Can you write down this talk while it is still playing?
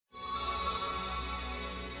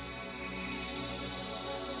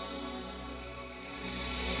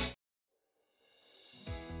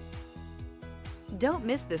Don't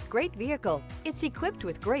miss this great vehicle. It's equipped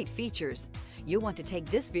with great features. You'll want to take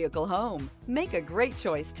this vehicle home. Make a great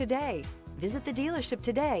choice today. Visit the dealership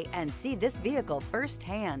today and see this vehicle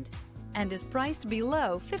firsthand, and is priced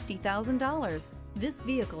below $50,000. This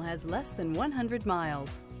vehicle has less than 100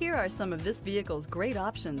 miles. Here are some of this vehicle's great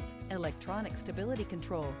options: electronic stability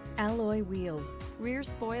control, alloy wheels, rear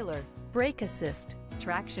spoiler, brake assist,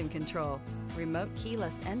 traction control, remote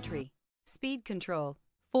keyless entry, speed control,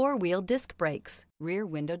 four-wheel disc brakes, rear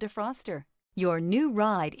window defroster. Your new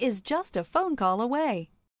ride is just a phone call away.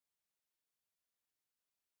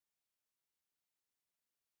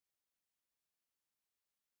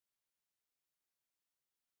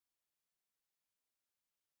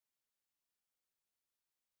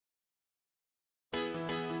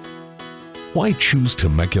 Why choose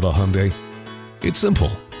Temecula Hyundai? It's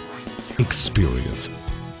simple. Experience.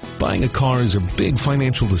 Buying a car is a big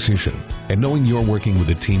financial decision, and knowing you're working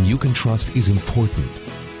with a team you can trust is important.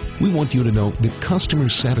 We want you to know that customer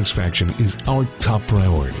satisfaction is our top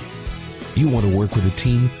priority. You want to work with a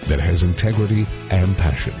team that has integrity and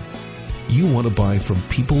passion. You want to buy from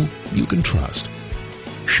people you can trust.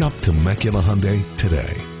 Shop Temecula Hyundai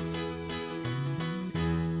today.